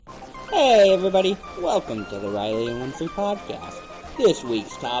Hey everybody, welcome to the Riley and Winfrey podcast. This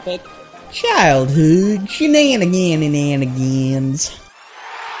week's topic, childhood shenanigans.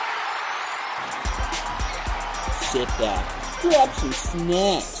 Sit back, grab some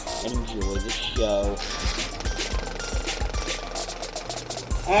snacks, and enjoy the show.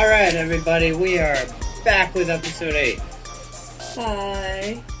 Alright everybody, we are back with episode 8.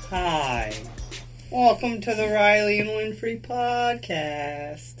 Hi. Welcome to the Riley and Winfrey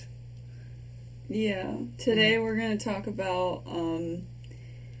podcast. Yeah, today we're going to talk about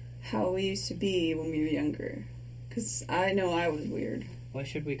how we used to be when we were younger. Because I know I was weird. What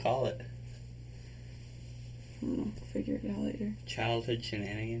should we call it? I don't know, we'll figure it out later. Childhood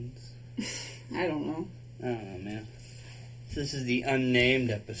shenanigans? I don't know. I don't know, man. This is the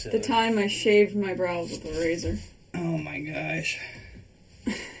unnamed episode. The time I shaved my brows with a razor. Oh my gosh.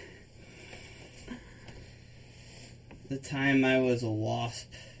 The time I was a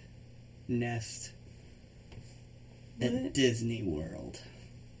wasp nest at Disney World.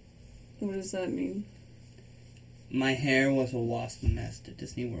 What does that mean? My hair was a wasp nest at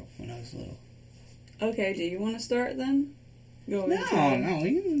Disney World when I was little. Okay, do you want to start then? No, we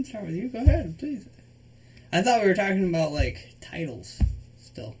can start with you. Go ahead, please. I thought we were talking about, like, titles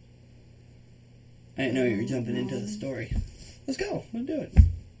still. I didn't know you were jumping into the story. Let's go. Let's do it.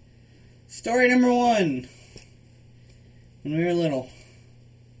 Story number 1. When we were little.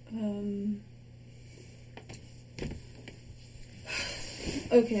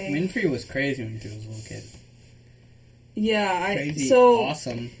 Okay. Winfrey was crazy when she was a little kid. Yeah, Crazy,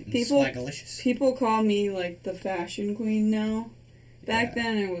 awesome, and swagalicious. People call me, like, the fashion queen now. Back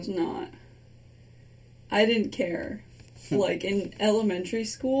then, I was not. I didn't care. Like, in elementary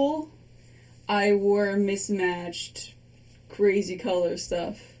school, I wore mismatched, crazy color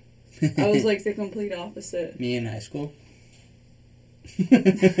stuff. I was, like, the complete opposite. Me in high school?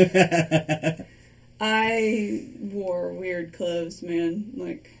 I wore weird clothes, man.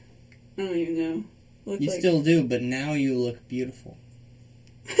 Like, I don't even know. You still do, but now you look beautiful.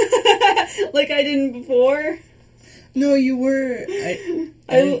 Like I didn't before? No, you were. I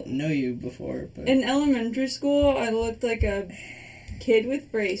didn't know you before. But in elementary school, I looked like a kid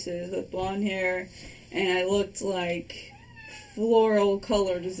with braces, with blonde hair, and I looked like floral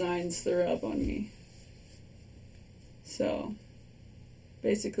color designs threw up on me. So,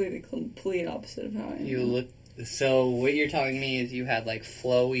 basically the complete opposite of how I am. So what you're telling me is you had like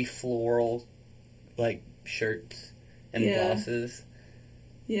flowy floral, like shirts and blouses.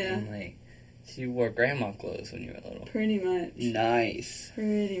 Yeah. And like, so you wore grandma clothes when you were little. Pretty much. Nice.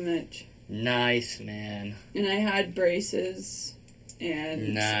 Pretty much. Nice, man. And I had braces,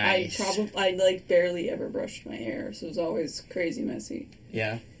 and nice. I like barely ever brushed my hair, so it was always crazy messy.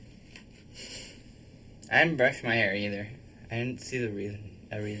 Yeah. I didn't brush my hair either. I didn't see the reason.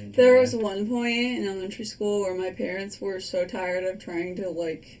 There was one point in elementary school where my parents were so tired of trying to,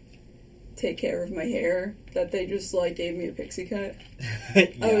 like, take care of my hair that they just, like, gave me a pixie cut. Yeah.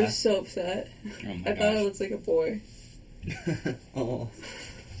 I was so upset. Oh my I thought I looked like a boy. Oh.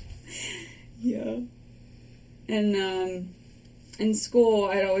 Yeah. And, in school,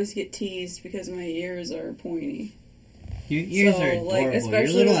 I'd always get teased because my ears are pointy. Your ears are adorable. Like, your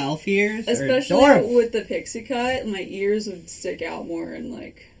little elf ears are adorable. Especially with the pixie cut, my ears would stick out more and,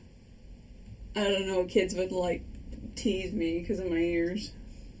 like, I don't know, kids would, like, tease me because of my ears.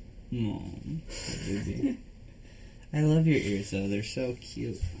 Aww, baby. I love your ears, though. They're so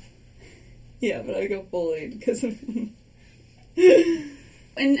cute. Yeah, but I got bullied because of them.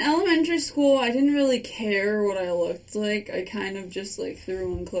 In elementary school, I didn't really care what I looked like. I kind of just, like,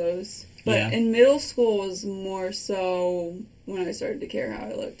 threw on clothes. But in middle school was more so when I started to care how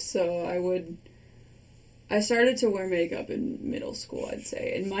I looked. So I started to wear makeup in middle school, I'd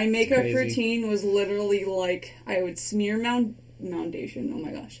say. And my makeup routine was literally like, I would smear foundation. Oh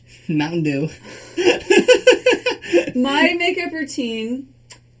my gosh. Mountain Dew. My makeup routine,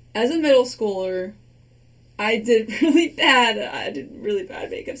 as a middle schooler, I did really bad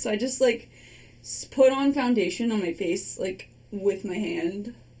makeup. So I just, like, put on foundation on my face, like, with my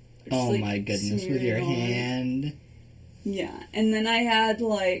hand. Oh my goodness, with your hand. Yeah, and then I had,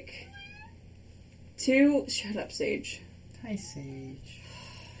 like, 2... Shut up, Sage. Hi, Sage.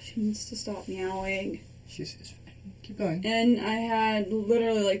 She needs to stop meowing. She's fine. Keep going. And I had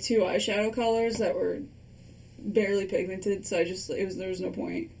literally, like, 2 eyeshadow colors that were barely pigmented, so there was no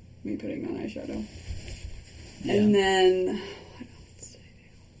point me putting on eyeshadow. Yeah. And then, what else did I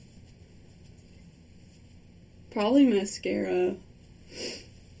do? Probably mascara.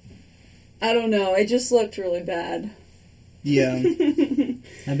 I don't know. I just looked really bad. Yeah.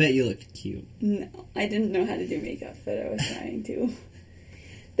 I bet you looked cute. No, I didn't know how to do makeup, but I was trying to.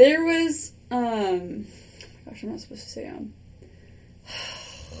 There was, gosh, I'm not supposed to say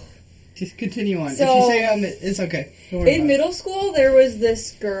Just continue on. So, if you say it's okay. Don't worry in about middle school, there was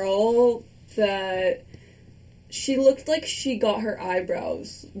this girl that she looked like she got her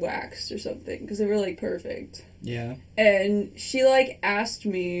eyebrows waxed or something because they were like perfect. it. Yeah. And she like asked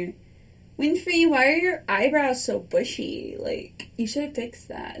me, Winfrey, why are your eyebrows so bushy? Like, you should have fixed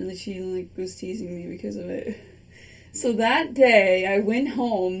that. And then she like was teasing me because of it. So that day, I went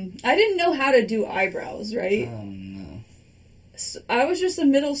home. I didn't know how to do eyebrows, right? Oh no. So I was just a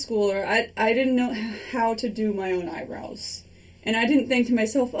middle schooler. I didn't know how to do my own eyebrows. And I didn't think to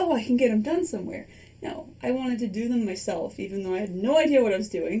myself, oh, I can get them done somewhere. No, I wanted to do them myself, even though I had no idea what I was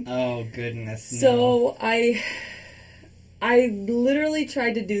doing. Oh, goodness. So I literally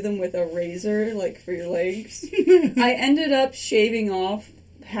tried to do them with a razor, like for your legs. I ended up shaving off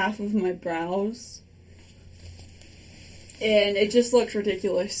half of my brows. And it just looked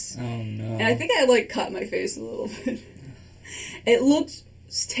ridiculous. Oh, no. And I think I, like, cut my face a little bit. It looked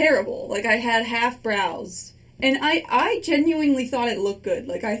terrible. Like, I had half brows. And I genuinely thought it looked good.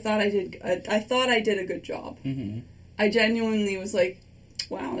 Like, I thought I did a good job. Mm-hmm. I genuinely was like,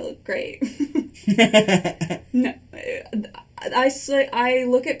 wow, I look great. No, I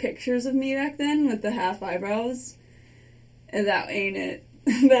look at pictures of me back then with the half eyebrows, and that ain't it.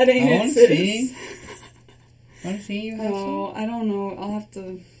 That ain't it, sis. Want to see you have some? I don't know. I'll have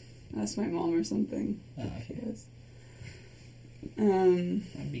to ask my mom or something. Oh, if she has.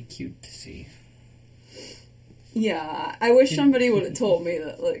 That'd be cute to see. Yeah, I wish somebody would have told me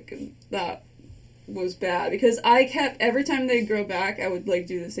that, like, that was bad. Because I kept, every time they'd grow back, I would, like,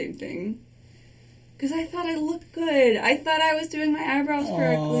 do the same thing. Because I thought I looked good. I thought I was doing my eyebrows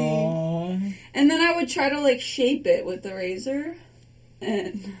correctly. Aww. And then I would try to, like, shape it with the razor.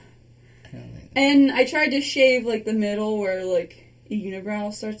 And I tried to shave, like, the middle where, like, a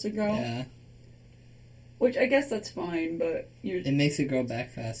unibrow starts to grow. Yeah. Which I guess that's fine, but it makes it grow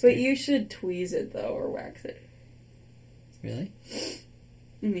back faster. But you should tweeze it, though, or wax it. Really?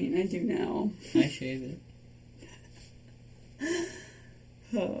 I mean, I do now. I shave it.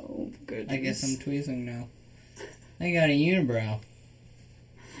 Oh, goodness. I guess I'm tweezing now. I got a unibrow.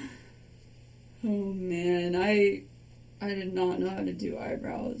 Oh, man. I did not know how to do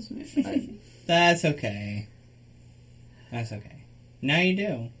eyebrows. That's okay. That's okay. Now you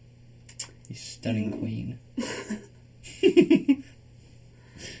do. You stunning queen.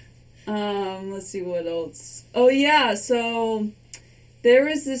 Let's see what else. Oh, yeah, so there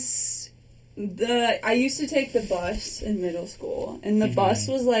was this... I used to take the bus in middle school, and the bus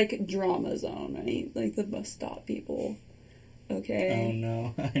was like drama zone, right? Like the bus stop people. Okay? Oh,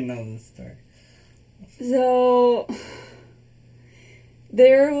 no. I know this story. So...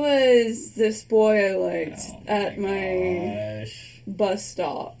 there was this boy I liked at my bus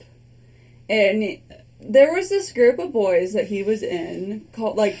stop. And there was this group of boys that he was in,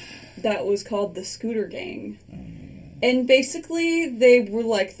 that was called the Scooter Gang. And basically, they were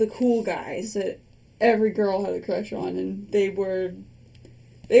like the cool guys that every girl had a crush on, and they were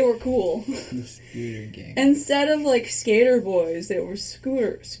cool. The Scooter Gang. Instead of like skater boys, they were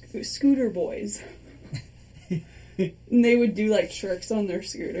scooter boys. And they would do, like, tricks on their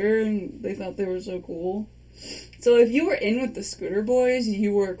scooter, and they thought they were so cool. So if you were in with the scooter boys,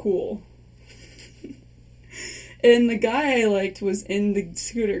 you were cool. And the guy I liked was in the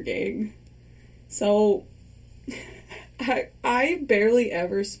Scooter Gang. So I barely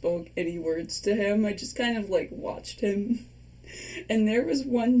ever spoke any words to him. I just kind of, like, watched him. And there was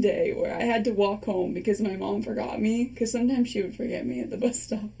one day where I had to walk home because my mom forgot me, because sometimes she would forget me at the bus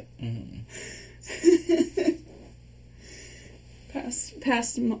stop. Mm-hmm.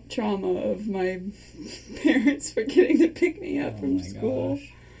 Past trauma of my parents forgetting to pick me up from school.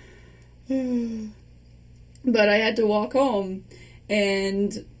 But I had to walk home,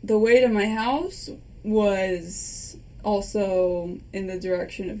 and the way to my house was also in the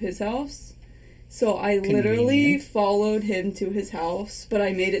direction of his house. So I literally followed him to his house, but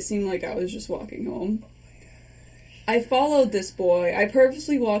I made it seem like I was just walking home. I followed this boy. I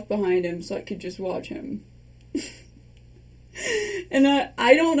purposely walked behind him so I could just watch him. And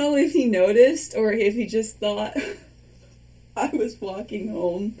I don't know if he noticed or if he just thought I was walking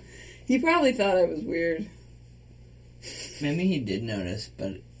home. He probably thought I was weird. Maybe he did notice,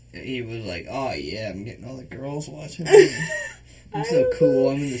 but he was like, oh yeah, I'm getting all the girls watching me. I'm so cool,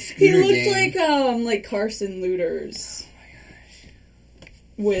 I'm in the Scooter Gang. He looked like Carson Looters. Oh my gosh.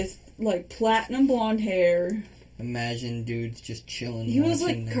 With like platinum blonde hair. Imagine dudes just chilling. He was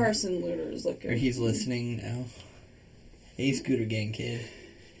like Carson Looters looking. Or he's listening now. Hey, Scooter Gang kid.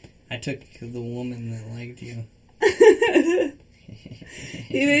 I took the woman that liked you.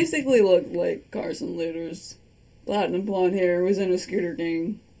 He basically looked like Carson Luter's platinum blonde hair, was in a scooter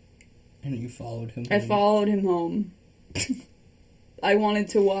gang. And you followed him home? I followed him home. I wanted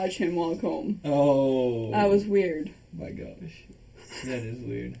to watch him walk home. Oh. That was weird. My gosh. That is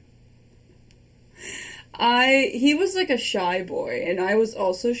weird. He was like a shy boy, and I was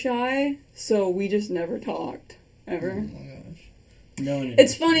also shy, so we just never talked. Ever. Oh my gosh. No one.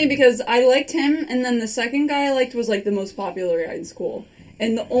 It's funny because I liked him, and then the second guy I liked was like the most popular guy in school.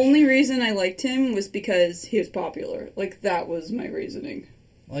 And the only reason I liked him was because he was popular. Like, that was my reasoning.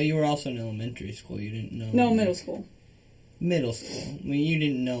 Well, you were also in elementary school. You didn't know. No, middle school. Middle school. I mean, you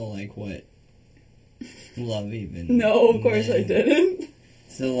didn't know, like, what love even. No, of course I didn't.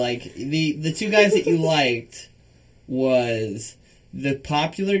 So, like, the two guys that you liked was the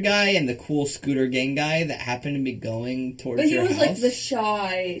popular guy and the cool scooter gang guy that happened to be going towards your house. But he was, like, the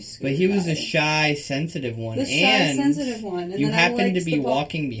shy scooter But he was guy. the shy, sensitive one. The shy, sensitive one. And you then happened to be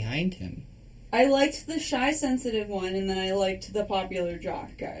walking behind him. I liked the shy, sensitive one, and then I liked the popular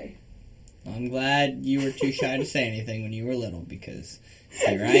jock guy. I'm glad you were too shy to say anything when you were little, because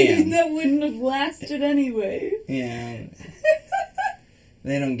here I am. That wouldn't have lasted anyway. Yeah.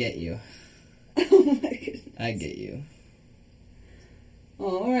 They don't get you. Oh my goodness. I get you.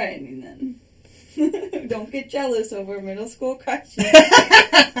 Alrighty then. Don't get jealous over middle school crushes.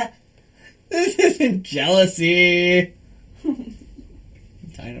 This isn't jealousy. I'm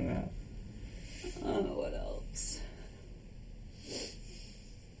talking about. What else?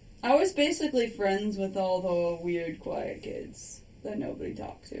 I was basically friends with all the weird, quiet kids that nobody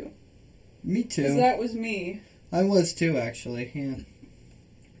talked to. Me too. 'Cause that was me. I was too, actually. Yeah.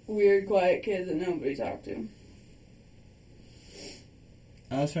 Weird, quiet kids that nobody talked to.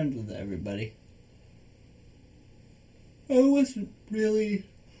 I was friends with everybody. I wasn't really.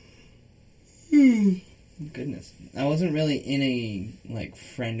 Goodness. I wasn't really in a, like,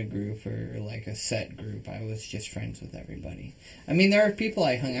 friend group or, like, a set group. I was just friends with everybody. I mean, there are people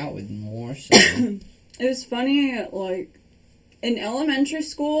I hung out with more, so. It was funny, like, in elementary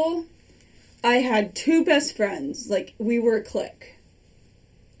school, I had two best friends. Like, we were a clique.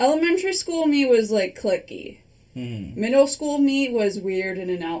 Elementary school me was, like, cliquey. Mm-hmm. Middle school me was weird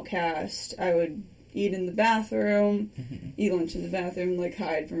and an outcast. I would eat in the bathroom, eat lunch in the bathroom, like,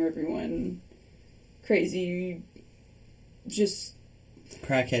 hide from everyone. Crazy, just...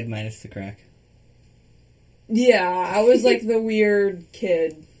 Crackhead minus the crack. Yeah, I was, like, the weird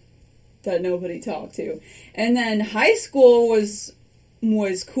kid that nobody talked to. And then high school was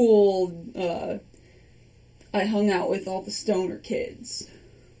cool. I hung out with all the stoner kids.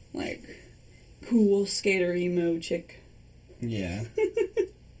 Like, cool skater emo chick. Yeah.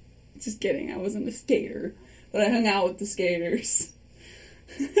 Just kidding, I wasn't a skater. But I hung out with the skaters.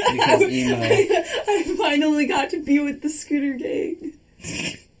 Because emo. I finally got to be with the scooter gang.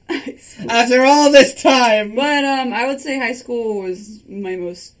 After all this time! But, I would say high school was my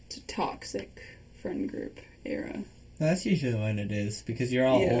most toxic friend group era. That's usually when it is, because you're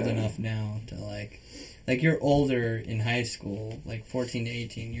all old enough now to, like, you're older in high school, like 14 to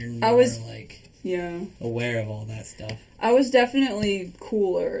 18, you're more, aware of all that stuff. I was definitely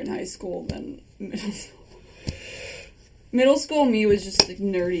cooler in high school than middle school. Middle school me was just a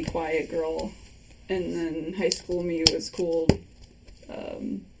nerdy, quiet girl, and then high school me was cool,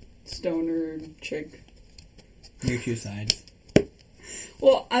 stoner chick. Your two sides.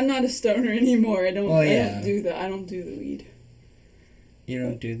 Well, I'm not a stoner anymore. I don't do that. I don't do the weed. You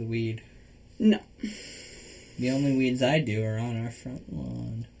don't do the weed? No. The only weeds I do are on our front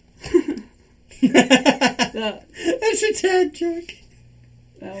lawn. That's a dad joke.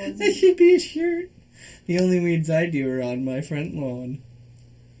 That should be a shirt. The only weeds I do are on my front lawn.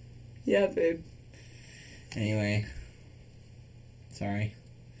 Yeah, babe. Anyway. Sorry.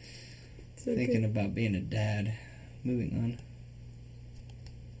 It's okay. Thinking about being a dad. Moving on.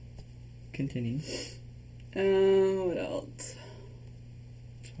 Continue. What else?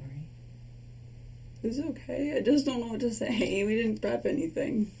 Sorry. It's okay. I just don't know what to say. We didn't prep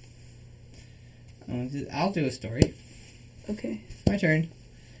anything. I'll do a story. Okay. My turn.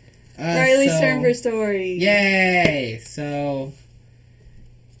 Riley's turn for story. Yay! So,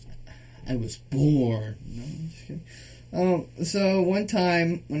 I was born. No, I'm just kidding. So one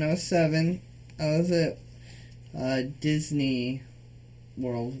time when I was 7, I was at Disney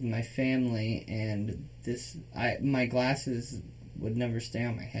World with my family, and my glasses would never stay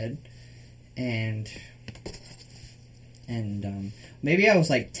on my head, and maybe I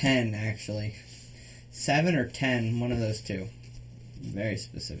was like 10 actually, 7 or 10, one of those two. Very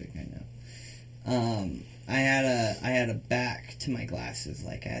specific, I know. I had a back to my glasses,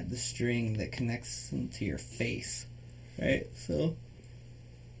 like I had the string that connects them to your face, right? So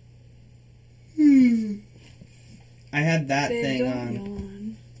I had that Babe, thing don't on.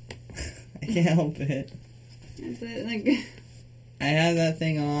 yawn. I can't help it. But, like, I had that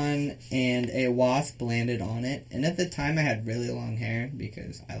thing on, and a wasp landed on it. And at the time, I had really long hair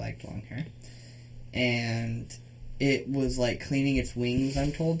because I liked long hair. And it was like cleaning its wings,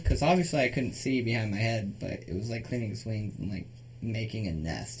 I'm told, because obviously I couldn't see behind my head, but it was like cleaning its wings and like making a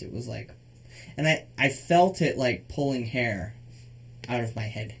nest. It was like, and I felt it like pulling hair out of my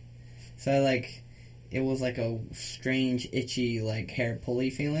head. So I like, it was like a strange, itchy, like hair pulley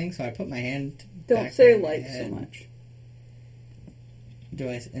feeling. So I put my hand. don't say like so much.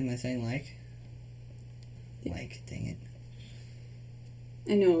 Am I saying like? Yeah. Like, dang it.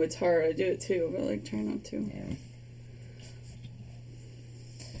 I know, it's hard. I do it too, but like, try not to. Yeah.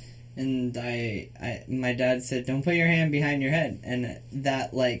 And my dad said, don't put your hand behind your head. And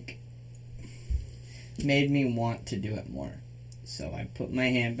that, like, made me want to do it more. So I put my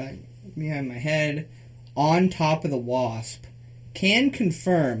hand back behind my head, on top of the wasp. Can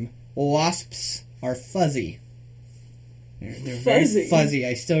confirm wasps are fuzzy. They're very fuzzy.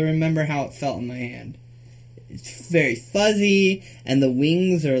 I still remember how it felt in my hand. It's very fuzzy, and the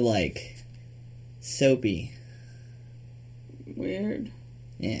wings are, like, soapy. Weird.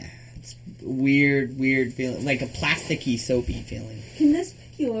 Yeah. It's weird feeling. Like a plasticky, soapy feeling. Can this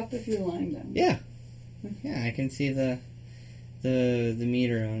pick you up if you're lying down? Yeah. Yeah, I can see the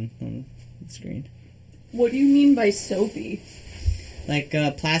meter on the screen. What do you mean by soapy? Like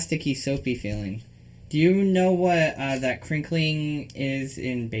a plasticky, soapy feeling. Do you know what that crinkling is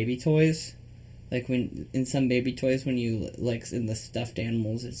in baby toys? Like when in some baby toys, when you like in the stuffed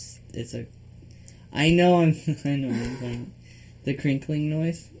animals, it's a. I know. The crinkling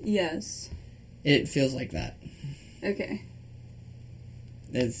noise. Yes. It feels like that. Okay.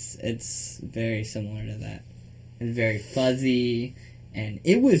 It's very similar to that, and very fuzzy, and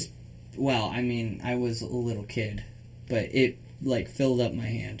it was. Well, I mean, I was a little kid, but it like filled up my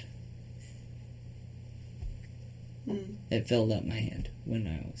hand. It filled up my hand when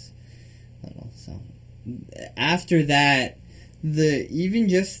I was little. So after that, even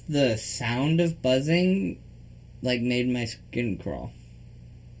just the sound of buzzing, like, made my skin crawl.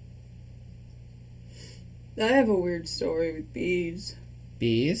 I have a weird story with bees.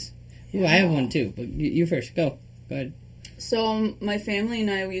 Bees? Yeah. Ooh, I have one too. But you first. Go ahead. So my family and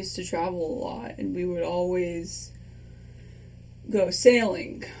I, we used to travel a lot, and we would always go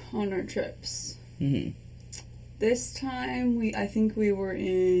sailing on our trips. Mm-hmm. This time, I think we were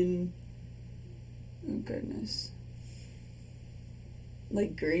in, oh goodness,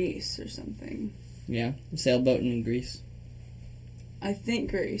 like Greece or something. Yeah, sailboating in Greece. I think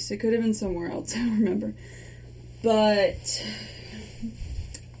Greece. It could have been somewhere else, I don't remember. But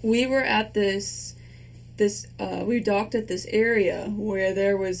we were at we docked at this area where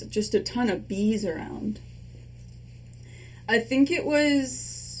there was just a ton of bees around. I think it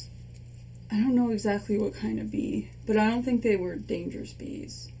was, I don't know exactly what kind of bee, but I don't think they were dangerous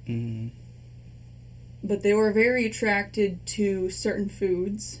bees. Mm-hmm. But they were very attracted to certain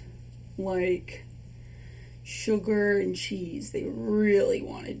foods, like sugar and cheese. They really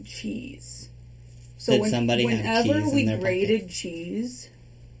wanted cheese. So whenever we grated cheese,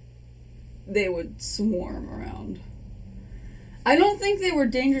 they would swarm around. I don't think they were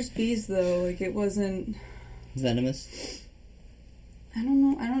dangerous bees, though. Like, it wasn't venomous. I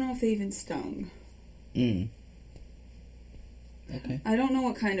don't know if they even stung. Okay. I don't know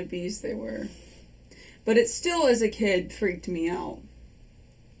what kind of bees they were. But it still, as a kid, freaked me out.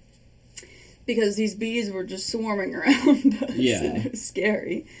 Because these bees were just swarming around us. Yeah. And it was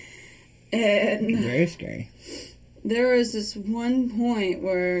scary. And very scary. There was this one point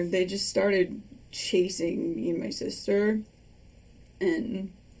where they just started chasing me and my sister.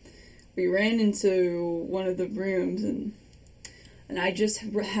 And we ran into one of the rooms, and I just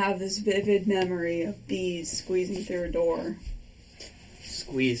have this vivid memory of bees squeezing through a door.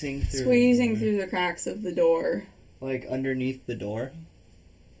 Squeezing through the cracks of the door. Like underneath the door?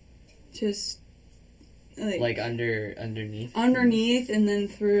 Just like underneath? Underneath and then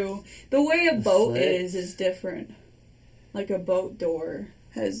through. The way a boat is different. Like a boat door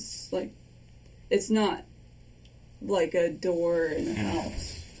has, like, it's not like a door in a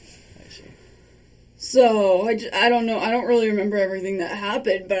house. I see. So, I don't know. I don't really remember everything that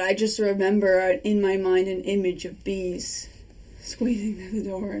happened, but I just remember in my mind an image of bees squeezing through the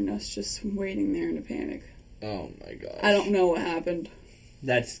door and us just waiting there in a panic. Oh my gosh. I don't know what happened.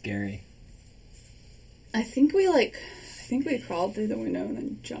 That's scary. I think we crawled through the window and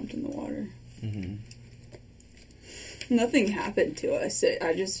then jumped in the water. Mm-hmm. Nothing happened to us.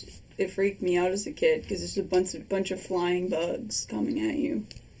 It freaked me out as a kid because there's a bunch of flying bugs coming at you.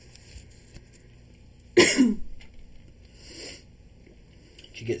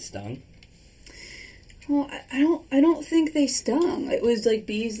 get stung? Well, I don't think they stung. It was like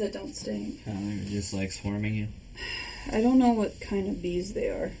bees that don't sting. Oh, they're just like swarming you? I don't know what kind of bees they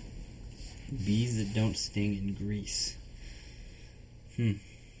are. Bees that don't sting in Greece.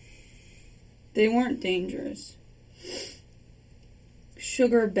 They weren't dangerous.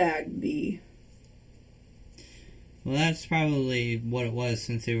 Sugar bag bee. Well, that's probably what it was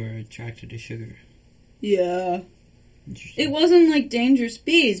since they were attracted to sugar. Yeah. Interesting. It wasn't like dangerous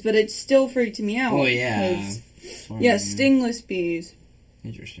bees, but it still freaked me out. Oh, yeah. Yeah, stingless bees.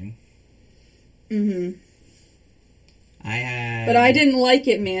 Interesting. Mm-hmm. But I didn't like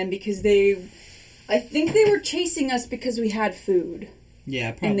it, man, because I think they were chasing us because we had food.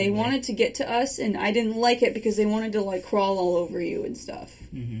 Yeah, probably. And they wanted to get to us, and I didn't like it because they wanted to, like, crawl all over you and stuff.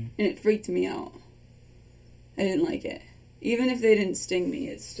 Mm-hmm. And it freaked me out. I didn't like it. Even if they didn't sting me,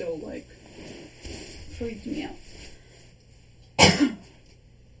 it still, like, freaked me out.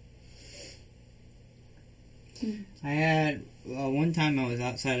 I had, one time I was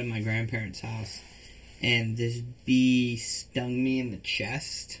outside of my grandparents' house, and this bee stung me in the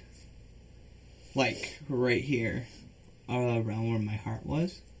chest. Like, right here. Around where my heart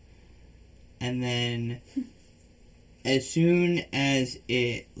was. And then, as soon as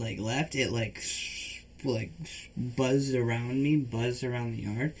it, like, left, it, like buzzed around me, buzzed around the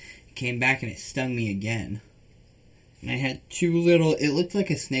yard. It came back and it stung me again. And I had two little, it looked like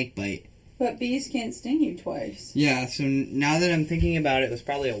a snake bite. But bees can't sting you twice. Yeah, so now that I'm thinking about it, it was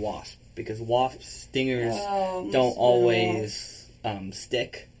probably a wasp. Because wasp stingers don't always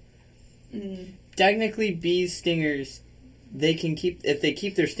stick. Mm. Technically, bees stingers, they can keep, if they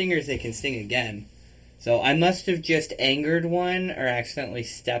keep their stingers, they can sting again. So I must have just angered one or accidentally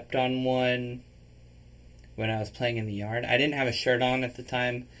stepped on one when I was playing in the yard. I didn't have a shirt on at the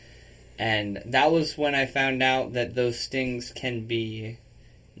time. And that was when I found out that those stings can be,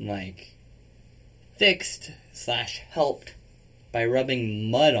 like, fixed / helped by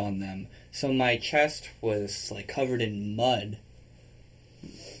rubbing mud on them. So my chest was, like, covered in mud.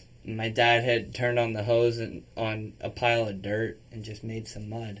 My dad had turned on the hose and on a pile of dirt and just made some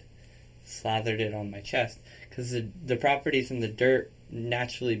mud. Slathered it on my chest. Because the properties in the dirt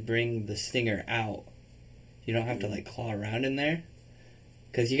naturally bring the stinger out. You don't have to, like, claw around in there.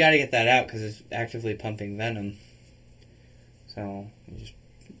 Because you got to get that out because it's actively pumping venom. So, you just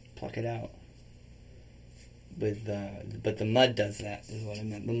pluck it out. But the mud does that, is what I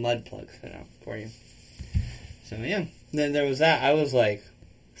meant. The mud plucks it out for you. So, yeah. Then there was that. I was, like,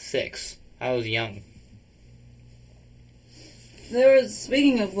 6. I was young.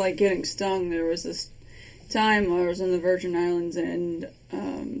 Speaking of, like, getting stung, there was this time I was in the Virgin Islands and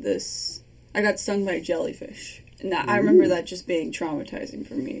I got stung by a jellyfish. And I remember that just being traumatizing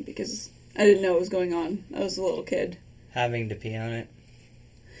for me because I didn't know what was going on. I was a little kid. Having to pee on it?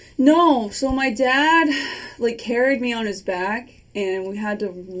 No. So my dad, like, carried me on his back and we had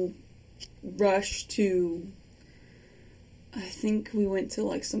to rush to, I think we went to,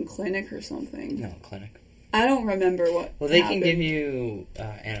 like, some clinic or something. No, clinic. I don't remember what Well, they happened. can give you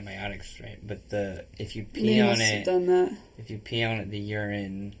antibiotics, right? But if you pee they on must it, have done that. if you pee on it, the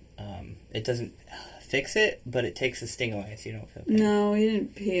urine, it doesn't fix it, but it takes the sting away, so you don't feel pain. No, he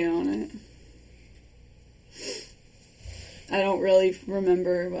didn't pee on it. I don't really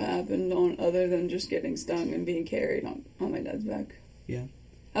remember what happened other than just getting stung and being carried on my dad's back. Yeah.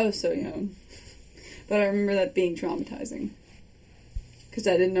 I was so young. But I remember that being traumatizing. Because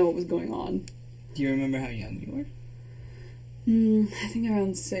I didn't know what was going on. Do you remember how young you were? I think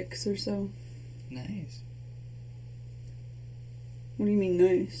around 6 or so. Nice. What do you mean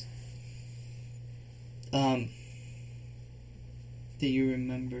nice? Do you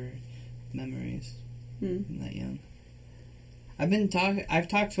remember memories from that young? I've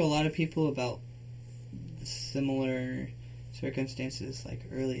talked to a lot of people about similar circumstances, like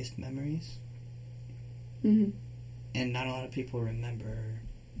earliest memories. Mm-hmm. And not a lot of people remember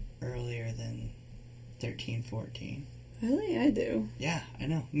earlier than 13, 14. Really? I do. Yeah, I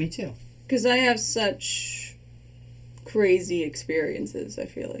know. Me too. Because I have such crazy experiences, I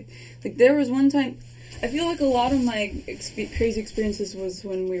feel like. Like, there was one time... I feel like a lot of my crazy experiences was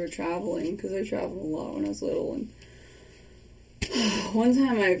when we were traveling, because I traveled a lot when I was little, and one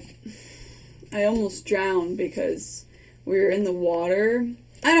time I almost drowned because we were in the water.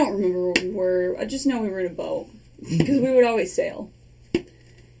 I don't remember where we were. I just know we were in a boat, because we would always sail.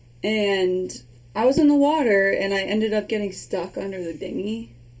 And I was in the water, and I ended up getting stuck under the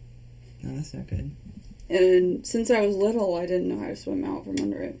dinghy. No, that's not good. And since I was little, I didn't know how to swim out from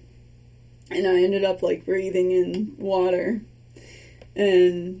under it. And I ended up, like, breathing in water.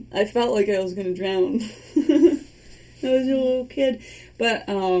 And I felt like I was going to drown. I was a little kid. But,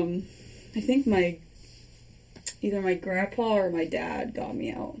 I think either my grandpa or my dad got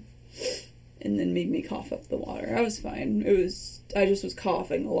me out. And then made me cough up the water. I was fine. I just was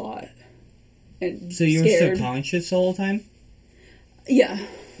coughing a lot. And so you scared. were still conscious the whole time? Yeah.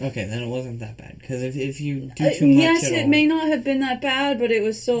 Okay, then it wasn't that bad. Because if you do too much yes, it may not have been that bad, but it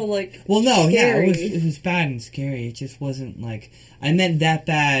was still, like, well, no, scary. yeah, it was bad and scary. It just wasn't, like... I meant that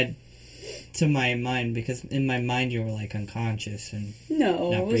bad to my mind, because in my mind you were, like, unconscious and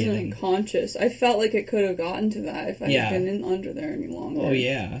no, not I wasn't breathing. unconscious. I felt like it could have gotten to that if I had been under there any longer. Oh,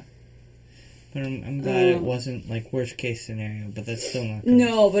 yeah. But I'm glad it wasn't, like, worst case scenario, but that's still not good.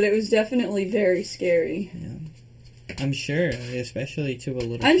 No, but it was definitely very scary. Yeah. I'm sure, especially to a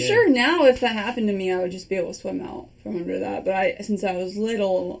little kid. I'm sure now if that happened to me, I would just be able to swim out from under that. But since I was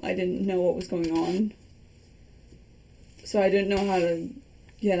little, I didn't know what was going on. So I didn't know how to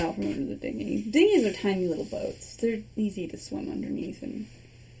get out from under the dinghy. Dinghies are tiny little boats. They're easy to swim underneath.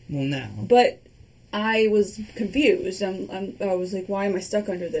 Well, now. But I was confused. I was like, why am I stuck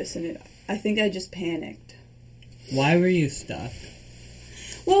under this? And I think I just panicked. Why were you stuck?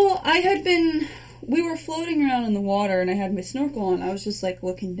 Well, we were floating around in the water, and I had my snorkel on. I was just, like,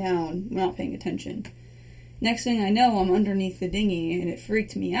 looking down, not paying attention. Next thing I know, I'm underneath the dinghy, and it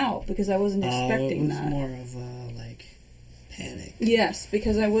freaked me out, because I wasn't expecting that. It was more of a, like, panic. Yes,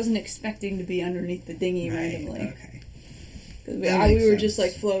 because I wasn't expecting to be underneath the dinghy randomly. Okay. Because we were just,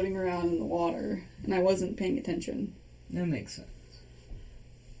 like, floating around in the water, and I wasn't paying attention. That makes sense.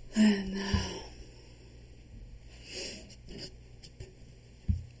 And,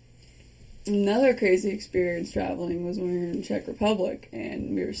 another crazy experience traveling was when we were in Czech Republic,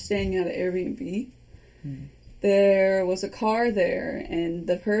 and we were staying at an Airbnb. Hmm. There was a car there, and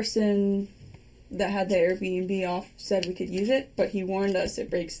the person that had the Airbnb off said we could use it, but he warned us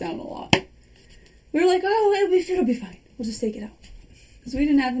it breaks down a lot. We were like, oh, it'll be fine. We'll just take it out. Because we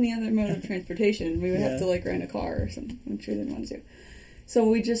didn't have any other mode of transportation. We would have to, like, rent a car or something, which we didn't want to do. So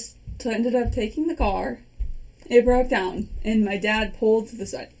we just ended up taking the car. It broke down, and my dad pulled to the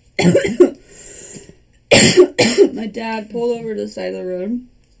side. My dad pulled over to the side of the road,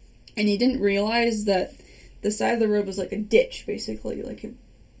 and he didn't realize that the side of the road was like a ditch, basically, like it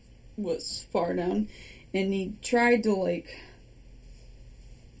was far down, and he tried to, like,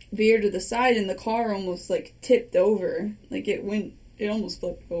 veer to the side, and the car almost, like, tipped over, like it almost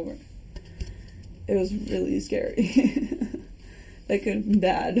flipped over. It was really scary. That could have been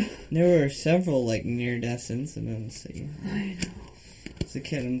bad. There were several, like, near-death incidents. I know. As a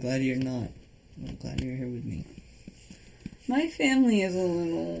kid, I'm glad you're not. I'm glad you're here with me. My family is a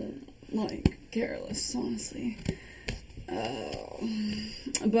little, like, careless, honestly.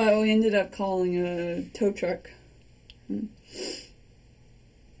 But we ended up calling a tow truck.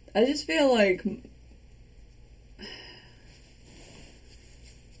 I just feel like...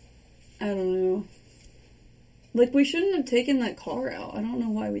 I don't know. Like, we shouldn't have taken that car out. I don't know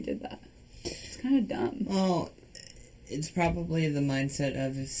why we did that. It's kind of dumb. Well... It's probably the mindset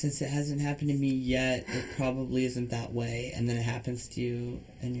of, since it hasn't happened to me yet, it probably isn't that way, and then it happens to you,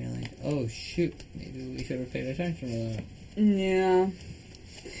 and you're like, oh, shoot, maybe we should have paid attention to that. Yeah.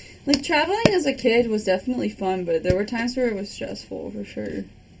 Like, traveling as a kid was definitely fun, but there were times where it was stressful, for sure.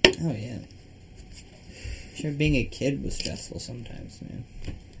 Oh, yeah. Sure, being a kid was stressful sometimes, man.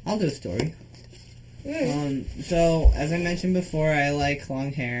 I'll do a story. So, as I mentioned before, I like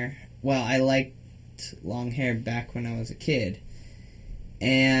long hair. Well, I liked long hair back when I was a kid,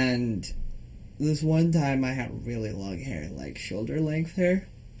 and this one time I had really long hair, like shoulder length hair,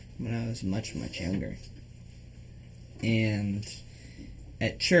 when I was much younger. And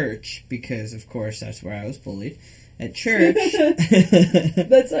at church, because of course that's where I was bullied, at church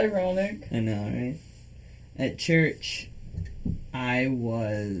that's ironic. I know, right? At church I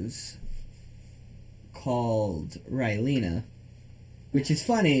was called Rylena. Which is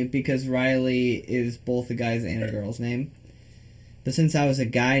funny, because Riley is both a guy's and a girl's name. But since I was a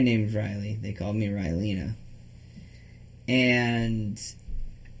guy named Riley, they called me Rylena. And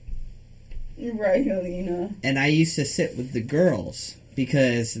I used to sit with the girls.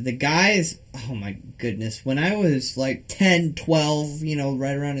 Because the guys, oh my goodness, when I was like 10, 12,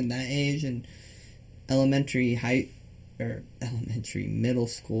 right around in that age, and elementary middle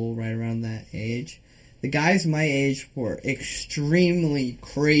school, right around that age, the guys my age were extremely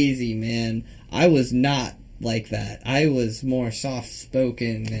crazy, man. I was not like that. I was more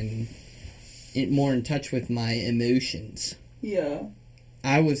soft-spoken and more in touch with my emotions. Yeah.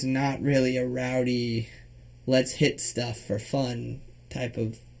 I was not really a rowdy, let's hit stuff for fun type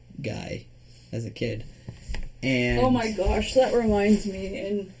of guy as a kid. And oh my gosh, that reminds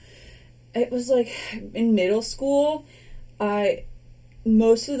me. it was like in middle school,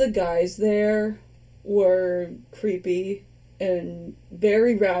 most of the guys there were creepy and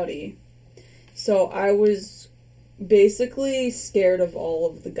very rowdy. So I was basically scared of all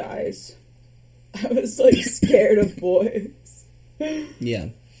of the guys. I was like scared of boys. Yeah.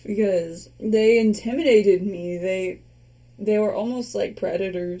 Because they intimidated me. They were almost like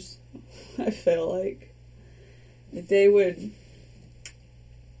predators, I feel like. They would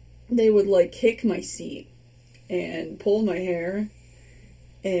like kick my seat and pull my hair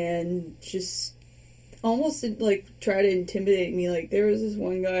and just almost like try to intimidate me. Like there was this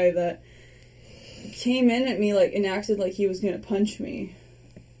one guy that came in at me like and acted like he was gonna punch me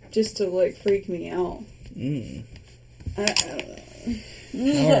just to like freak me out. I don't know.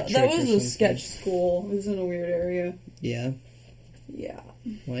 That was a sketch school. It was in a weird area. Yeah. Yeah.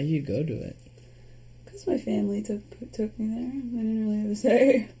 Why did you go to it? Because my family took me there. I didn't really have a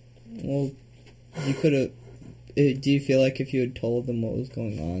say. Well, you could have. Do you feel like if you had told them what was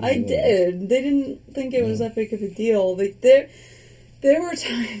going on? I did. They didn't think it was that big of a deal. There were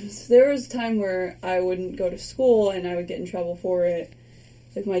times. There was a time where I wouldn't go to school and I would get in trouble for it.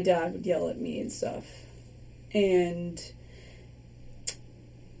 Like my dad would yell at me and stuff. And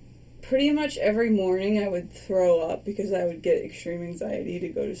pretty much every morning I would throw up because I would get extreme anxiety to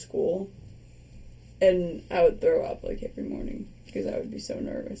go to school. And I would throw up like every morning because I would be so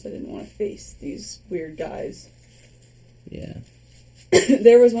nervous. I didn't want to face these weird guys. Yeah.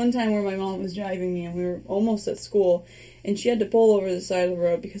 There was one time where my mom was driving me and we were almost at school and she had to pull over the side of the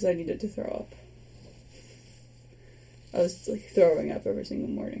road because I needed to throw up. I was like throwing up every single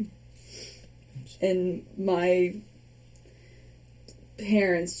morning. And my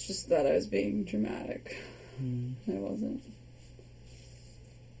parents just thought I was being dramatic. I wasn't.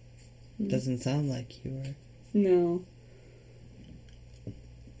 Doesn't sound like you were. No.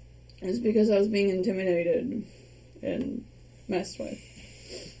 It's because I was being intimidated and messed with.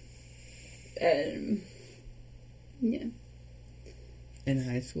 Yeah. In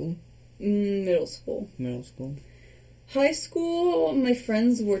high school? Middle school. Middle school? High school, my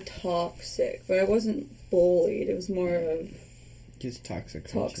friends were toxic, but I wasn't bullied. It was more of... Just toxic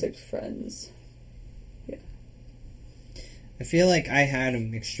friends. Yeah. I feel like I had a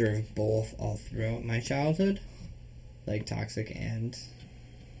mixture of both all throughout my childhood. Like toxic and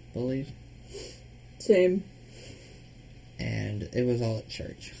bullied. Same. And it was all at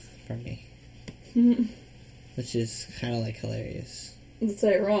church for me. Which is kind of like hilarious. It's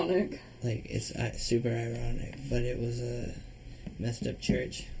ironic. Like, it's super ironic, but it was a messed up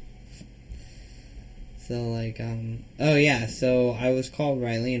church. So, like, oh yeah, so I was called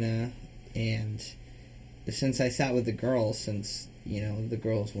Rylena, and since I sat with the girls, since, you know, the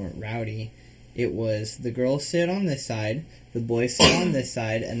girls weren't rowdy, it was the girls sit on this side, the boys sit on this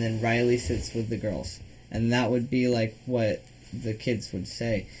side, and then Riley sits with the girls. And that would be, like, what the kids would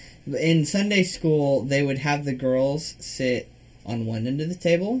say. In Sunday school, they would have the girls sit on one end of the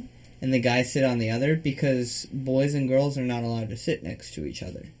table, and the guys sit on the other, because boys and girls are not allowed to sit next to each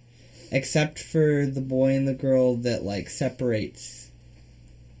other. Except for the boy and the girl that, like, separates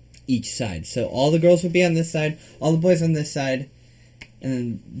each side. So all the girls would be on this side, all the boys on this side, and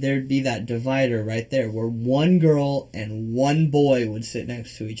then there'd be that divider right there, where one girl and one boy would sit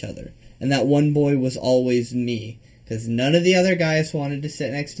next to each other. And that one boy was always me, because none of the other guys wanted to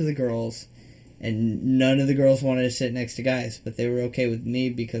sit next to the girls, and none of the girls wanted to sit next to guys, but they were okay with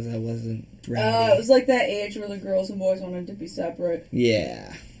me because I wasn't rowdy. It was like that age where the girls and boys wanted to be separate.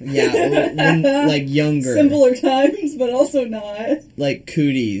 Yeah. Yeah, when, like, younger. Simpler times, but also not. Like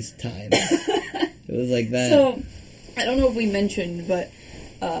cooties times. It was like that. So, I don't know if we mentioned, but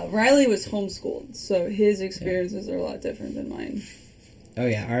Riley was homeschooled, so his experiences are a lot different than mine. Oh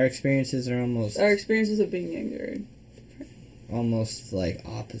yeah, our experiences are almost... Our experiences of being younger. Almost, like,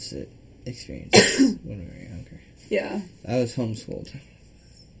 opposite experiences when we were younger. Yeah. I was homeschooled.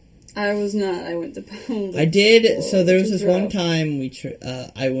 I was not. I went to public I did. school, So there was this one time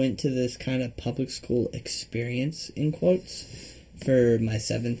I went to this kind of public school experience, in quotes, for my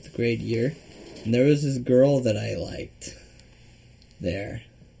 7th grade year. And there was this girl that I liked there.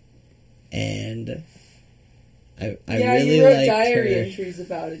 And I really you wrote liked diary her. entries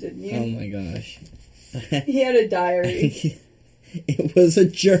about it, didn't you? Oh my gosh. He had a diary. It was a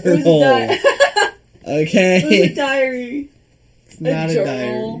journal. It was Okay. It was a diary. It's not a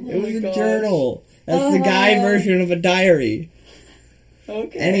diary. Oh It was my a gosh. journal. That's the guy version of a diary.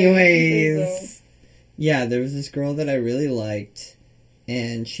 Okay. Anyways, yeah, there was this girl that I really liked,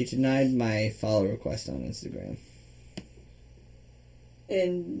 and she denied my follow request on Instagram.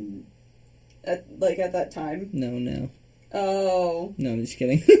 And at that time? No. Oh. No, I'm just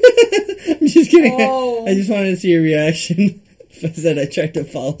kidding. I'm just kidding. Oh. I just wanted to see your reaction. If I said I tried to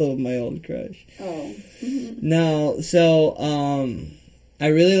follow my old crush. Oh. No, so, I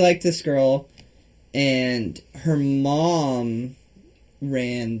really liked this girl, and her mom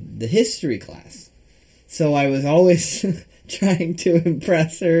ran the history class. So I was always trying to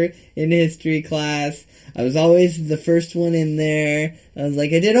impress her in history class. I was always the first one in there. I was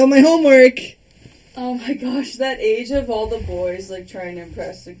like, I did all my homework. Oh my gosh, that age of all the boys, like, trying to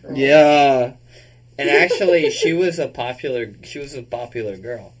impress the girl. Yeah. And actually, she was a popular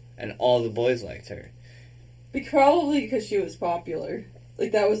girl. And all the boys liked her. Probably because she was popular.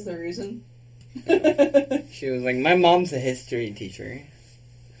 Like, that was the reason. She was like, my mom's a history teacher.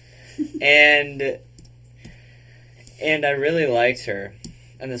 And I really liked her.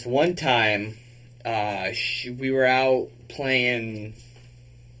 And this one time, we were out playing.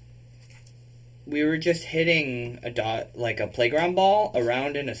 We were just hitting a playground ball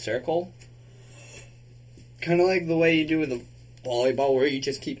around in a circle. Kind of like the way you do with a volleyball, where you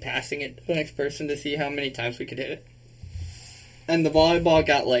just keep passing it to the next person to see how many times we could hit it. And the volleyball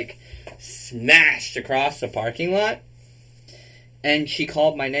got, like, smashed across the parking lot. And she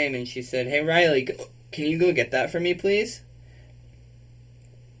called my name and she said, hey, Riley, can you go get that for me, please?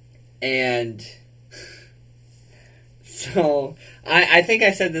 And so I think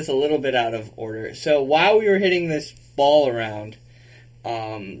I said this a little bit out of order. So while we were hitting this ball around,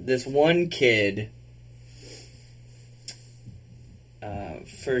 this one kid,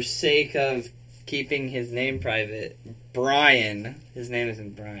 for sake of keeping his name private, Brian, his name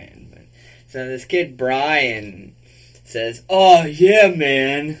isn't Brian, but so this kid Brian says, oh yeah,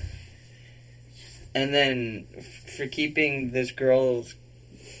 man. And then for keeping this girl's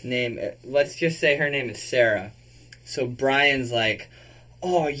name, let's just say her name is Sarah. So Brian's like,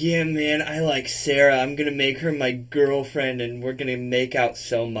 oh yeah, man, I like Sarah. I'm gonna make her my girlfriend and we're gonna make out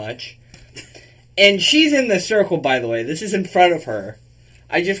so much. And she's in the circle, by the way. This is in front of her.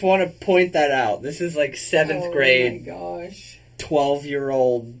 I just want to point that out. This is like 7th grade. Oh my gosh.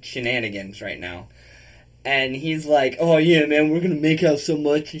 12-year-old shenanigans right now. And he's like, oh yeah, man, we're gonna make out so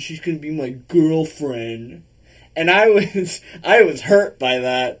much and she's gonna be my girlfriend. And I was hurt by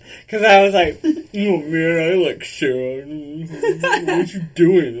that. Because I was like, oh man, I like Sarah. What you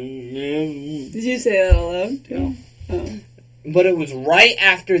doing, man? Did you say that out loud? No. Oh. But it was right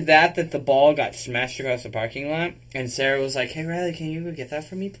after that the ball got smashed across the parking lot. And Sarah was like, hey, Riley, can you go get that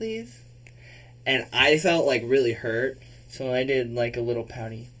for me, please? And I felt, like, really hurt. So I did, like, a little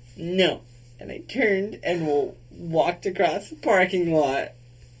pouty, no. And I turned and walked across the parking lot.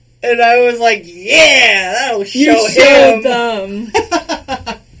 And I was like, yeah, that'll show him. Them.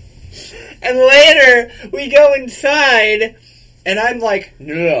 And later, we go inside, and I'm like,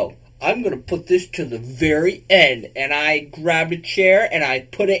 no, I'm going to put this to the very end. And I grabbed a chair, and I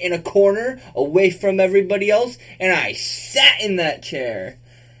put it in a corner, away from everybody else, and I sat in that chair.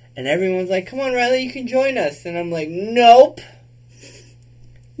 And everyone's like, come on, Riley, you can join us. And I'm like, nope.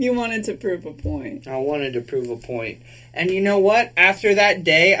 You wanted to prove a point. I wanted to prove a point. And you know what? After that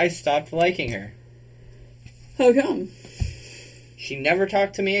day, I stopped liking her. How come? She never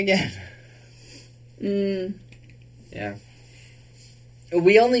talked to me again. Yeah.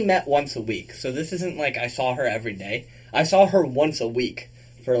 We only met once a week, so this isn't like I saw her every day. I saw her once a week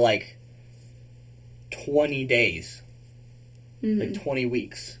for like 20 days. Like 20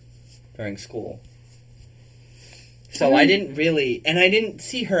 weeks during school. So I didn't really, and I didn't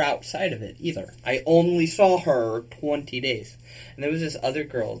see her outside of it either. I only saw her 20 days. And there was this other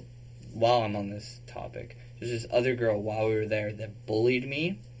girl, while I'm on this topic, there's this other girl while we were there that bullied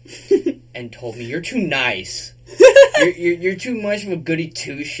me and told me, you're too nice. you're too much of a goody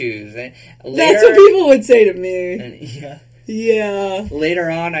two-shoes. And later, that's what people would say to me. And, yeah. Yeah. Later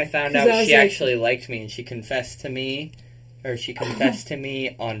on, I found out she actually liked me, and she confessed to me,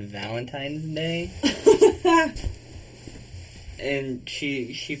 on Valentine's Day. And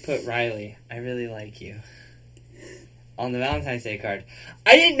she put, Riley, I really like you, on the Valentine's Day card.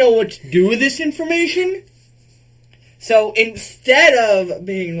 I didn't know what to do with this information. So instead of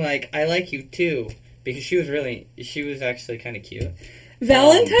being like, I like you too, because she was actually kind of cute.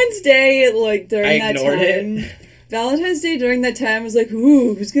 Valentine's Day, like, during that time. I ignored it. Valentine's Day during that time was like,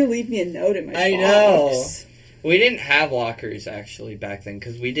 ooh, who's going to leave me a note in my box? I know. We didn't have lockers, actually, back then,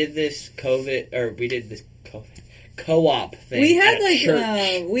 because we did this co-op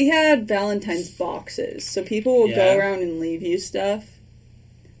thing. We had Valentine's boxes, so people would go around and leave you stuff,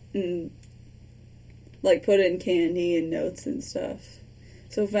 and like put in candy and notes and stuff.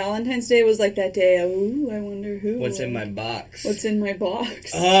 So Valentine's Day was like that day. Ooh, I wonder who. What's in my box? What's in my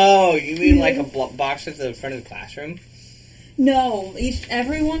box? Oh, you mean like a box at the front of the classroom? No,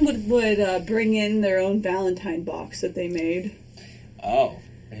 everyone would bring in their own Valentine box that they made. Oh,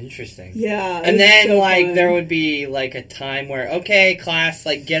 interesting. Yeah. And then, so like, fun. there would be, like, a time where, okay, class,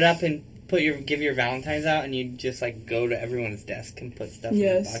 like, get up and give your Valentines out, and you just, like, go to everyone's desk and put stuff in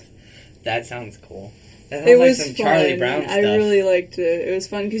the box. That sounds cool. That sounds It like was some fun. Charlie Brown stuff. I really liked it. It was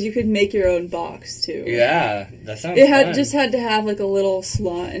fun because you could make your own box, too. Yeah, that sounds It fun. just had to have, like, a little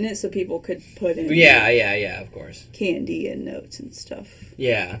slot in it so people could put in Yeah, of course. candy and notes and stuff.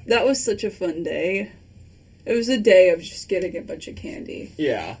 Yeah. That was such a fun day. It was a day of just getting a bunch of candy.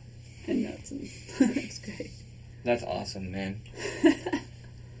 Yeah. And notes. And it's great. That's awesome, man.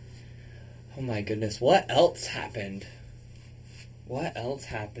 Oh my goodness. What else happened?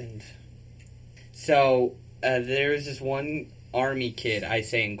 So, there was this one army kid, I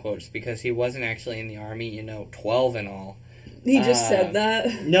say in quotes, because he wasn't actually in the army, 12 and all. He just said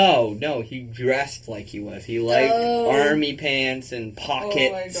that? No, he dressed like he was. He liked army pants and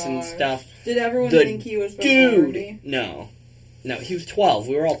pockets and stuff. Did everyone think he was from the army? No, he was 12.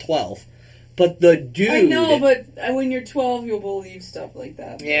 We were all 12. But the dude... I know, but when you're 12, you'll believe stuff like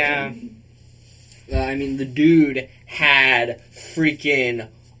that. Yeah. I mean, the dude had freaking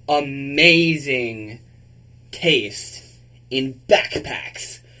amazing taste in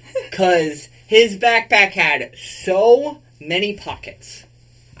backpacks. Because his backpack had so many pockets.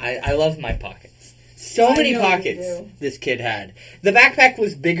 I love my pockets. So many pockets this kid had. The backpack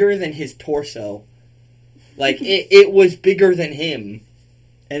was bigger than his torso. Like, it was bigger than him.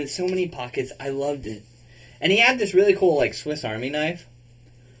 And so many pockets. I loved it. And he had this really cool, like, Swiss Army knife.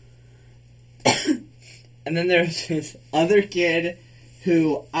 And then there's this other kid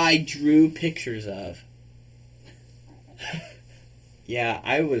who I drew pictures of. Yeah,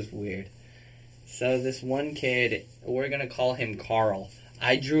 I was weird. So this one kid, we're going to call him Carl.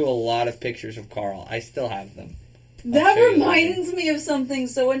 I drew a lot of pictures of Carl. I still have them. That reminds me of something.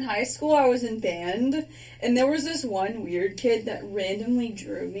 So in high school, I was in band, and there was this one weird kid that randomly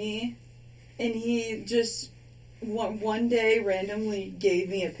drew me, and he just one day randomly gave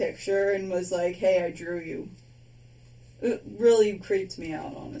me a picture and was like, "Hey, I drew you." It really creeped me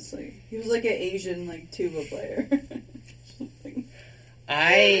out, honestly. He was like an Asian, like, tuba player.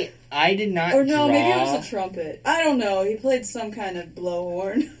 I did not Or no, draw. maybe it was a trumpet. I don't know. He played some kind of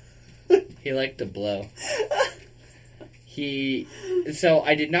blowhorn. He liked to blow. So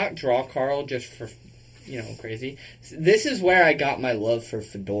I did not draw Carl just for, crazy. This is where I got my love for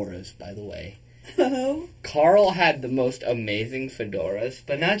fedoras, by the way. Oh. Carl had the most amazing fedoras,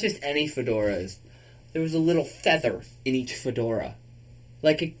 but not just any fedoras. There was a little feather in each fedora.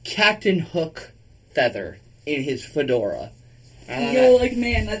 Like a Captain Hook feather in his fedora. You're like,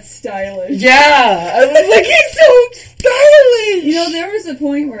 man, that's stylish. Yeah! I was like, he's so stylish! There was a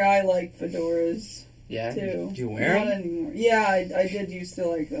point where I liked fedoras. Yeah? Too. Did you wear them? Not anymore. Yeah, I did used to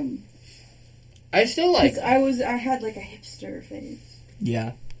like them. I still like them. I had like a hipster phase.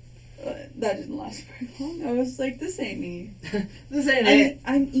 Yeah. That didn't last very long. I was like, this ain't me. This ain't it.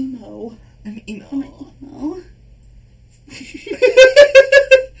 I'm emo. I'm emo.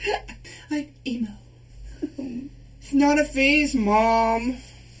 I'm emo. It's not a phase, Mom.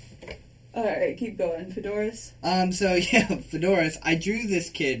 Alright, keep going. Fedoras? So yeah, fedoras. I drew this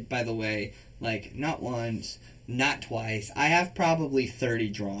kid, by the way, like, not once, not twice. I have probably 30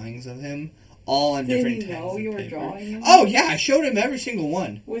 drawings of him, all on different types of paper. Did he know you were drawing him? Oh, yeah, I showed him every single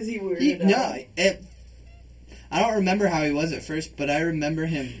one. Was he weirded out? No, I don't remember how he was at first, but I remember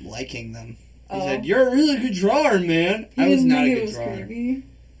him liking them. He said, "You're a really good drawer, man." I was not a good drawer. Creepy?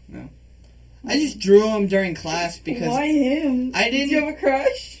 No. I just drew him during class because... Why him? Did you have a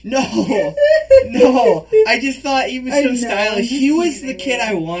crush? No. No. I just thought he was so stylish. He was the kid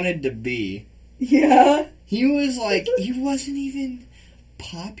I wanted to be. Yeah? He was like... He wasn't even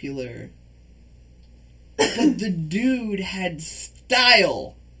popular. But the dude had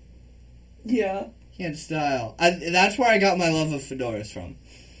style. Yeah. He had style. That's where I got my love of fedoras from.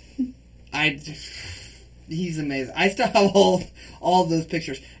 He's amazing. I still have all those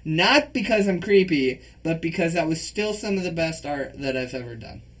pictures. Not because I'm creepy, but because that was still some of the best art that I've ever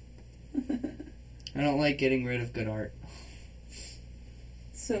done. I don't like getting rid of good art. It's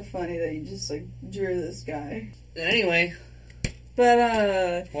so funny that you just, like, drew this guy. Anyway.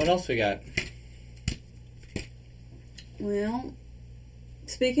 But, what else we got? Well,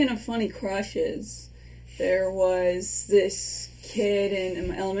 speaking of funny crushes, there was this kid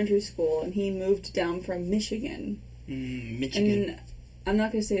in elementary school, and he moved down from Michigan. Michigan. And I'm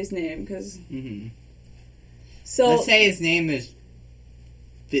not going to say his name, because... Mm-hmm. So, let's say his name is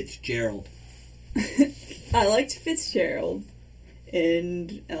Fitzgerald. I liked Fitzgerald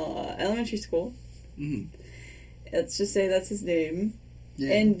in elementary school. Mm-hmm. let's just say that's his name.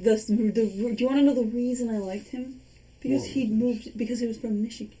 Yeah. And do you want to know the reason I liked him? Because because he was from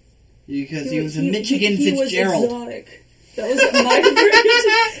Michigan. Because he was a Michigan Fitzgerald. He was exotic. That was my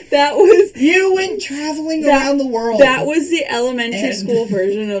version. That was... You went traveling around the world. That was the elementary school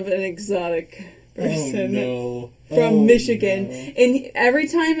version of an exotic person. Oh, no. From Michigan. No. And every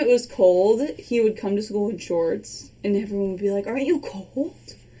time it was cold, he would come to school in shorts. And everyone would be like, aren't you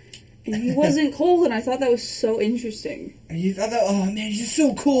cold? And he wasn't cold, and I thought that was so interesting. And you thought that, oh man, he's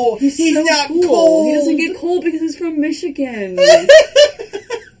so cool. He's so not cool. cold. He doesn't get cold because he's from Michigan.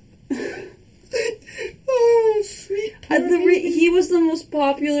 Oh, sweet. He was the most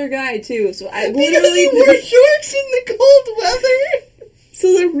popular guy, too. So I because literally he wore shorts in the cold weather.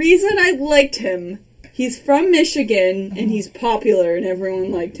 So the reason I liked him, he's from Michigan, and he's popular, and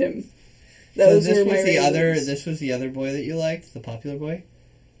everyone liked him. Those were my reasons. This was the other boy that you liked, the popular boy?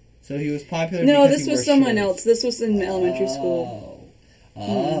 So he was popular No, because this he was wore someone shorts. else. This was in elementary school.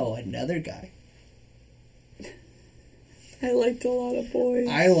 Another guy. I liked a lot of boys.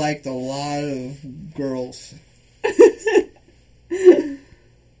 I liked a lot of girls. It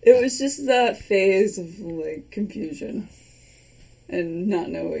was just that phase of, like, confusion. And not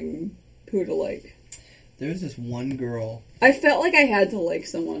knowing who to like. There was this one girl. I felt like I had to like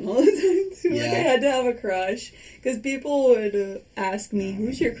someone all the time, too. Yeah. Like, I had to have a crush. Because people would ask me,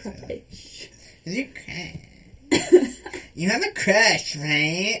 who's your crush? Who's your crush? You have a crush,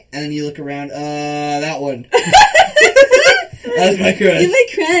 right? And then you look around, that one. That's my crush. You have a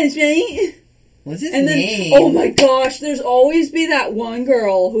crush, right? What's his name? name? Oh my gosh, there's always be that one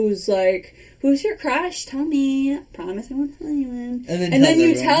girl who's like, who's your crush? Tell me. I promise I won't tell anyone. And then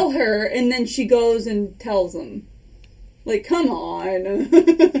you tell her, and then she goes and tells them. Like, come on.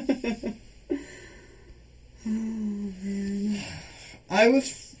 Oh, man. I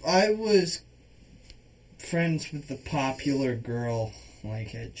was friends with the popular girl,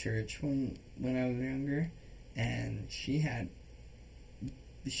 like, at church when I was younger, and she had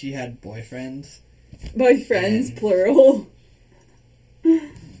boyfriends. Boyfriends, plural.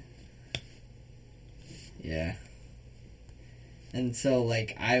 Yeah. And so,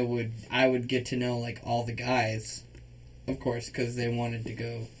 like, I would get to know, like, all the guys, of course, because they wanted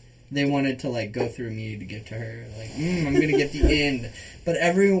to, like, go through me to get to her. Like, I'm gonna get the end. But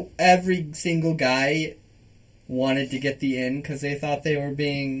every single guy wanted to get the end because they thought they were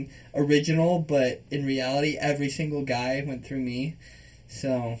being original, but in reality, every single guy went through me.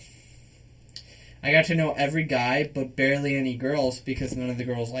 So I got to know every guy, but barely any girls because none of the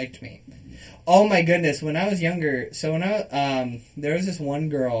girls liked me. Oh my goodness, when I was younger, there was this one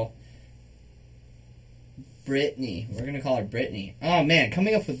girl, Brittany. We're going to call her Brittany. Oh man,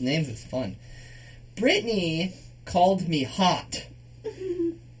 coming up with names is fun. Brittany called me hot.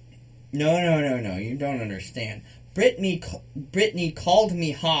 No, you don't understand. Brittany called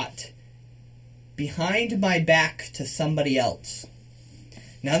me hot behind my back to somebody else.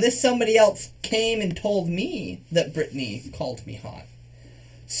 Now this somebody else came and told me that Brittany called me hot.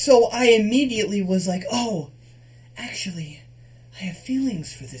 So I immediately was like, oh, actually, I have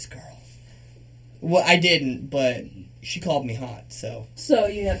feelings for this girl. Well, I didn't, but she called me hot, so. So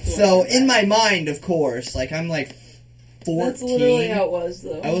you have to. So in my mind, of course, like I'm like 14. That's literally how it was,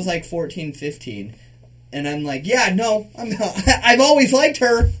 though. I was like 14, 15. And I'm like, yeah, no, I'm not. I've always liked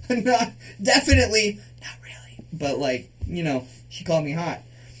her. I'm not, definitely, not really. But like, you know, she called me hot.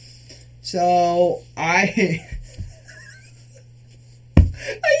 So I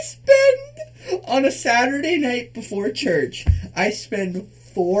spend, on a Saturday night before church, I spend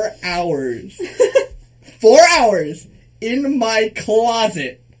 4 hours, 4 hours in my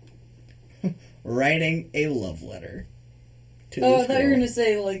closet writing a love letter to this girl. I thought you were going to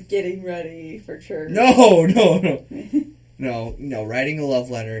say, like, getting ready for church. No. No, writing a love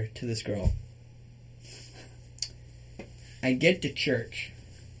letter to this girl. I get to church.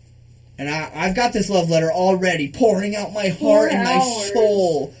 And I've got this love letter already pouring out my heart and my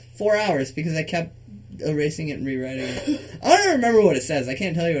soul. 4 hours, because I kept erasing it and rewriting it. I don't even remember what it says. I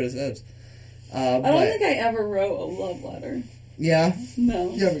can't tell you what it says. I don't think I ever wrote a love letter. Yeah? No.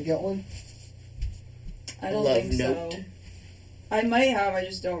 Did you ever get one? I don't think so. I might have, I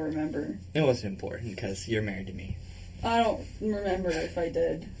just don't remember. It wasn't important, because you're married to me. I don't remember if I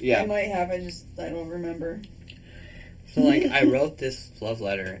did. Yeah. I might have, I don't remember. So, like, I wrote this love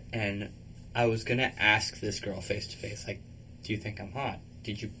letter, and I was going to ask this girl face to face, like, do you think I'm hot?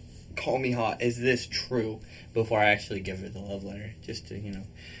 Did you call me hot? Is this true? Before I actually give her the love letter, just to, you know,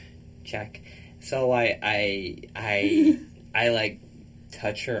 check. So I like,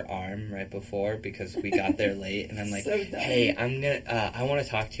 touch her arm right before, because we got there late, and I'm like, so hey, I want to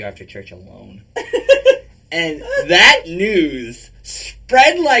talk to you after church alone. And that news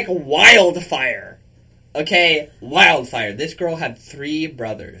spread like wildfire. Okay? Wildfire. This girl had 3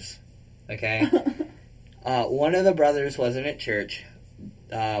 brothers. Okay? One of the brothers wasn't at church.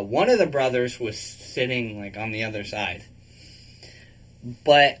 One of the brothers was sitting, like, on the other side.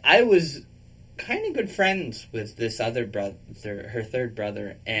 But I was kind of good friends with this other brother, her third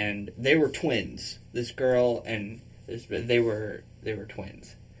brother, and they were twins. This girl and they were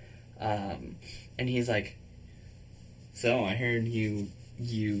twins. And he's like, so I heard you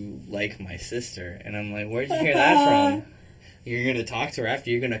like my sister. And I'm like, where'd you hear that from? You're going to talk to her after.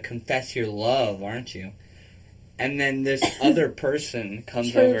 You're going to confess your love, aren't you? And then this other person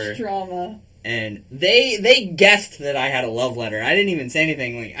comes over. Church drama. And they guessed that I had a love letter. I didn't even say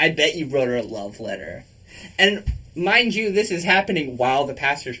anything. Like, I bet you wrote her a love letter. And mind you, this is happening while the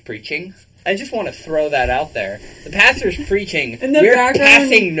pastor's preaching. I just want to throw that out there. The pastor's preaching. We're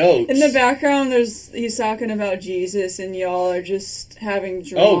passing notes. In the background, he's talking about Jesus, and y'all are just having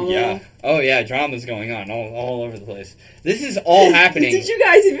drama. Oh yeah, drama's going on all over the place. This is all happening. Did you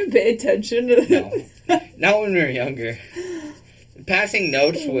guys even pay attention to this? No, not when we were younger. Passing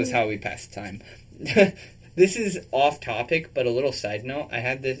notes was how we passed time. This is off topic, but a little side note.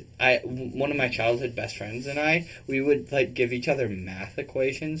 One of my childhood best friends and we would like give each other math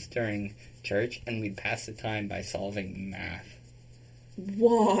equations during church, and we'd pass the time by solving math.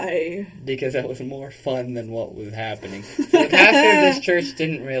 Why? Because that was more fun than what was happening. So the pastor of this church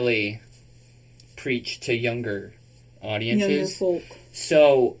didn't really preach to younger audiences. Younger folk.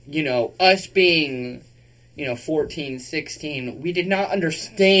 So, us being 14, 16, we did not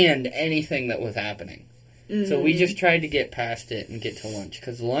understand anything that was happening. Mm-hmm. So we just tried to get past it and get to lunch,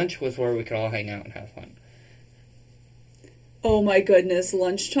 because lunch was where we could all hang out and have fun. Oh my goodness,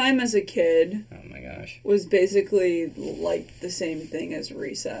 lunchtime as a kid. Oh my gosh. Was basically like the same thing as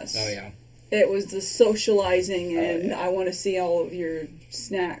recess. Oh yeah. It was the socializing and I want to see all of your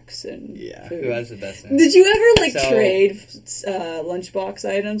snacks and food. Who has the best snacks? Did you ever trade lunchbox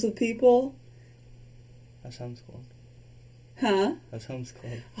items with people? That's homeschooled. Huh? That's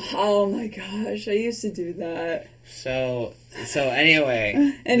homeschooled. Oh my gosh, I used to do that. So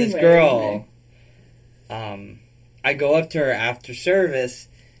anyway, this girl, I go up to her after service,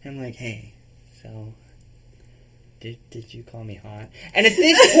 and I'm like, hey, so, did you call me hot? And at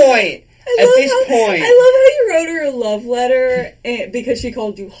this point, I love how you wrote her a love letter because she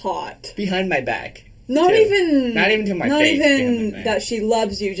called you hot. Behind my back. Not even to my face. Not even that she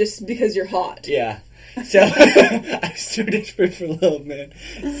loves you just because you're hot. Yeah. So, I'm so desperate for love, man.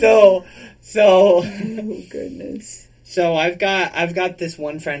 So. Oh, goodness. So I've got this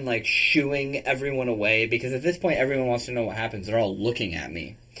one friend like shooing everyone away, because at this point everyone wants to know what happens. They're all looking at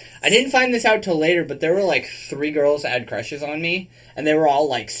me. I didn't find this out till later, but there were like 3 girls that had crushes on me, and they were all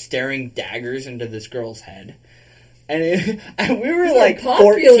like staring daggers into this girl's head. And we were like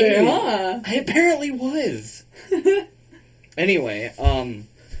popular, 14. huh? I apparently was. Anyway,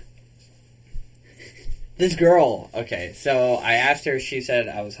 this girl, okay, so I asked her, she said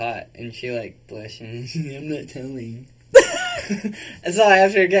I was hot, and she like blushed, and I'm not telling. And so I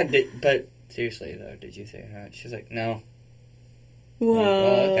asked her again, but seriously though, did you say it hot? She's like, no. Whoa. Like,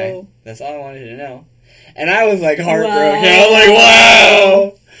 well, okay, that's all I wanted to know. And I was like heartbroken. I was like,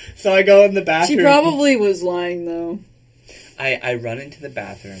 wow. So I go in the bathroom. She probably was lying though. I run into the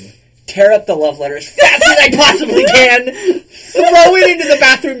bathroom, tear up the love letter as fast as I possibly can, throw it into the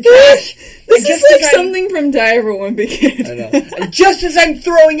bathroom trash. This is like something from Die of a Wimpy Kid. I know. And just as I'm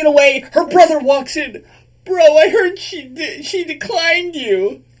throwing it away, her brother walks in. Bro, I heard she declined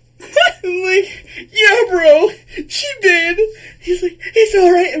you. I'm like, yeah, bro, she did. He's like, it's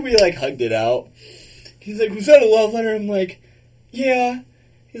alright. And we like hugged it out. He's like, was that a love letter? I'm like, yeah.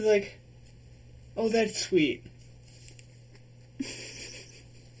 He's like, oh, that's sweet.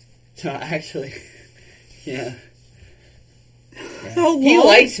 So actually, yeah. How long? He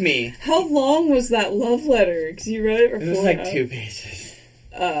likes me. How long was that love letter? Because you read it before. It was like 2 pages.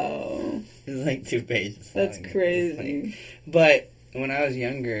 Oh. It was like 2 pages. That's crazy. But when I was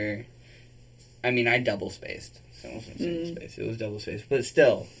younger, I mean, I double spaced. So it wasn't single spaced. It was double spaced. But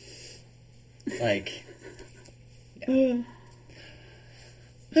still, like, yeah.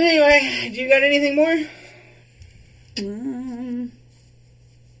 Anyway, do you got anything more?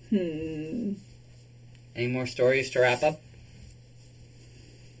 Any more stories to wrap up?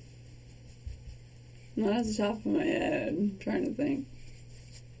 Not at the top of my head. I'm trying to think.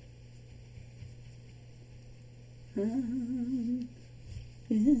 I don't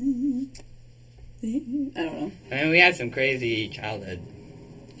know. I mean, we had some crazy childhood.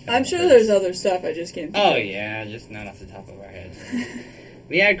 I'm sure there's other stuff, I just can't think Oh, of. yeah, just not off the top of our heads.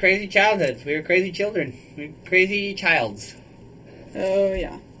 We had crazy childhoods. We were crazy children. We were crazy childs. Oh,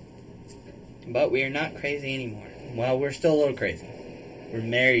 yeah. But we are not crazy anymore. Well, we're still a little crazy. We're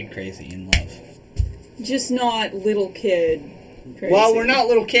married crazy in love. Just not little kid crazy. Well, we're not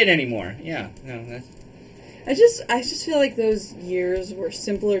little kid anymore. Yeah. No, that's... I just feel like those years were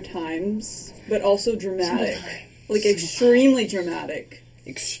simpler times, but also dramatic. Like, extremely dramatic.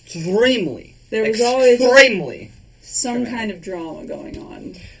 Extremely. There was always some kind of drama going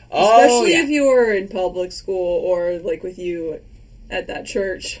on. Oh, Especially yeah. if you were in public school or, like, with you at that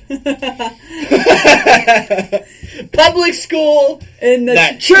church. Public school and the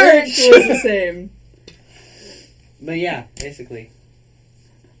that church church was the same. But yeah, basically.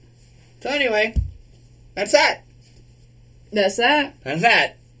 So anyway, that's that. That's that. That's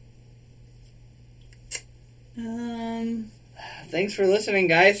that. Thanks for listening,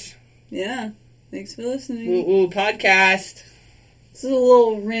 guys. Yeah. Thanks for listening. WAHOOOO podcast. This is a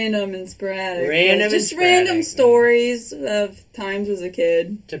little random and sporadic. Just random stories of times as a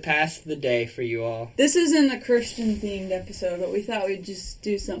kid. To pass the day for you all. This isn't a Christian-themed episode, but we thought we'd just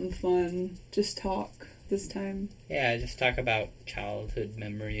do something fun. Just talk this time. Yeah, just talk about childhood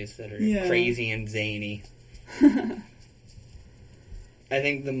memories that are crazy and zany. I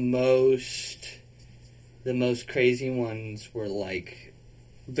think the most crazy ones were like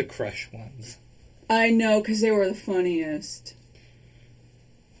the crush ones. I know, because they were the funniest.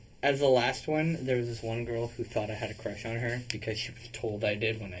 As the last one, there was this one girl who thought I had a crush on her because she was told I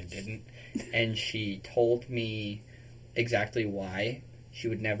did when I didn't. And she told me exactly why she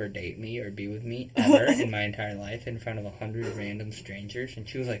would never date me or be with me ever in my entire life in front of 100 random strangers. And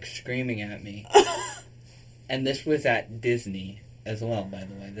she was like screaming at me. And this was at Disney as well, by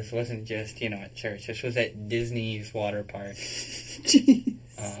the way. This wasn't just, at church. This was at Disney's water park. Jeez.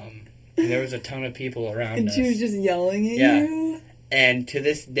 And there was a ton of people around and us. she was just yelling at you? And to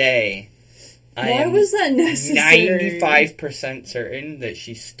this day, why was that necessary? 95% certain that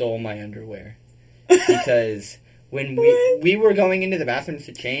she stole my underwear. Because when we were going into the bathrooms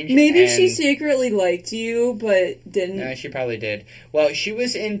to change... Maybe she secretly liked you, but didn't... No, she probably did. Well, she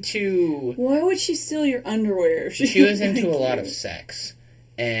was into... Why would she steal your underwear if she was into a lot of sex.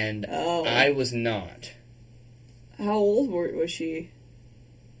 And I was not. How old was she?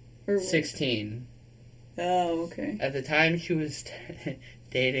 16. Oh, okay. At the time, she was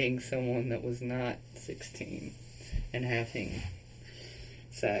dating someone that was not 16 and having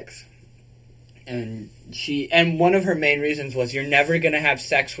sex. And one of her main reasons was, you're never going to have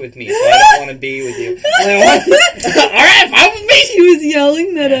sex with me, so I don't want to be with you. Like, alright, fine with me! She was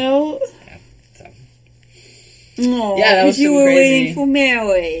yelling that out. Yeah, so. Aww, yeah, that was you some were crazy... waiting for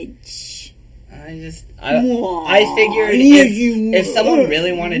marriage. I figured if someone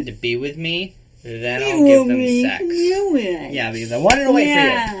really wanted to be with me, then I'll give them sex. Yeah, because I wanted to wait for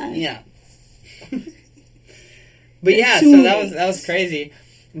you. Yeah. But yeah, so that was crazy.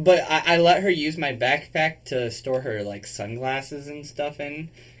 But I let her use my backpack to store her like sunglasses and stuff in,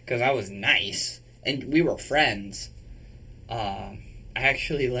 because I was nice and we were friends. I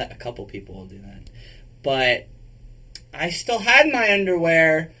actually let a couple people do that, but I still had my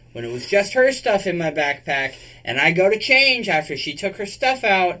underwear when it was just her stuff in my backpack, and I go to change after she took her stuff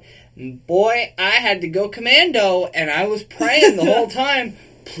out. And boy, I had to go commando, and I was praying the whole time,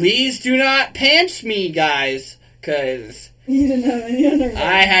 please do not pants me, guys, because you didn't have any underwear.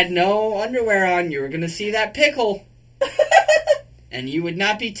 I had no underwear on. You were going to see that pickle, and you would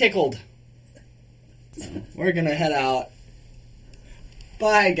not be tickled. So, we're going to head out.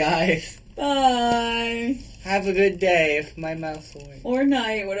 Bye, guys. Bye. Have a good day if my mouth's away. Or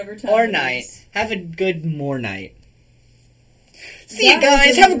night, whatever time Or it night. is. Have a good more night. See you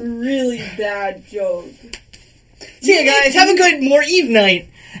guys. Have a really bad joke. See you guys. Have a good more eve night.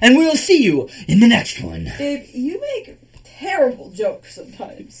 And we'll see you in the next one. Babe, you make terrible jokes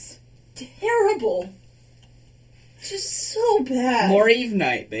sometimes. Terrible. Just so bad. More eve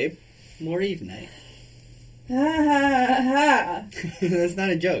night, babe. More eve night. Ha ha ha. That's not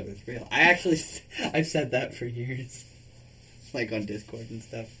a joke. That's real. I've said that for years. Like on Discord and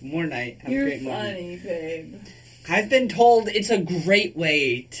stuff. More night. Have You're a great funny, morning. babe. I've been told it's a great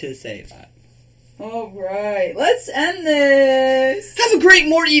way to say that. Alright, let's end this. Have a great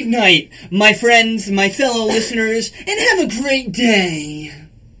more eve night, my friends, my fellow listeners, and have a great day.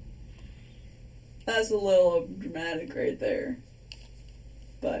 That's a little dramatic right there.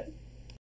 But...